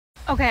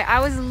Okay, I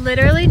was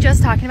literally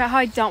just talking about how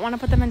I don't want to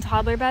put them in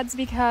toddler beds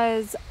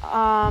because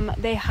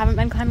they haven't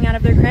been climbing out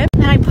of their crib.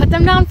 And I put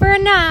them down for a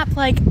nap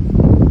like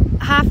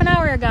half an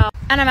hour ago.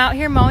 And I'm out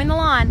here mowing the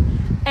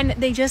lawn and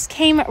they just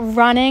came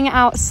running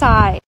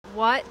outside.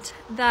 What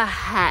the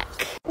heck?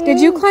 Did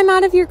you climb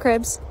out of your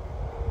cribs?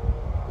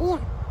 Yeah.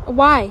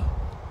 Why?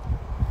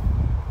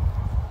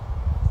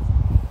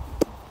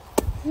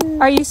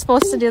 Are you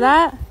supposed to do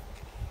that?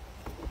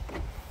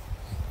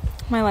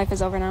 My life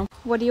is over now.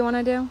 What do you want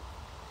to do?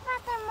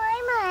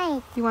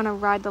 You want to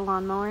ride the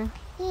lawnmower?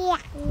 Yeah.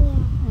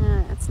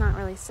 It's not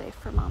really safe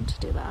for Mom to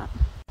do that.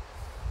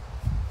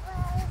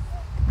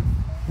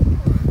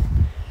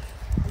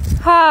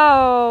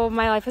 Oh,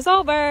 my life is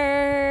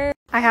over.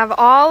 I have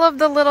all of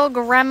the little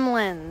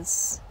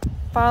gremlins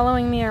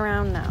following me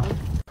around now.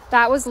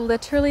 That was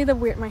literally the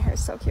my hair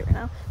is so cute right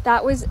now.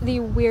 That was the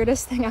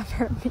weirdest thing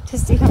ever to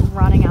see them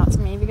running out to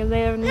me because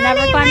they have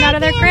never climbed out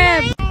of their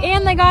crib.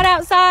 And they got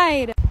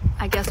outside.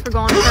 I guess we're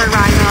going for a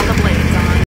ride on the blade.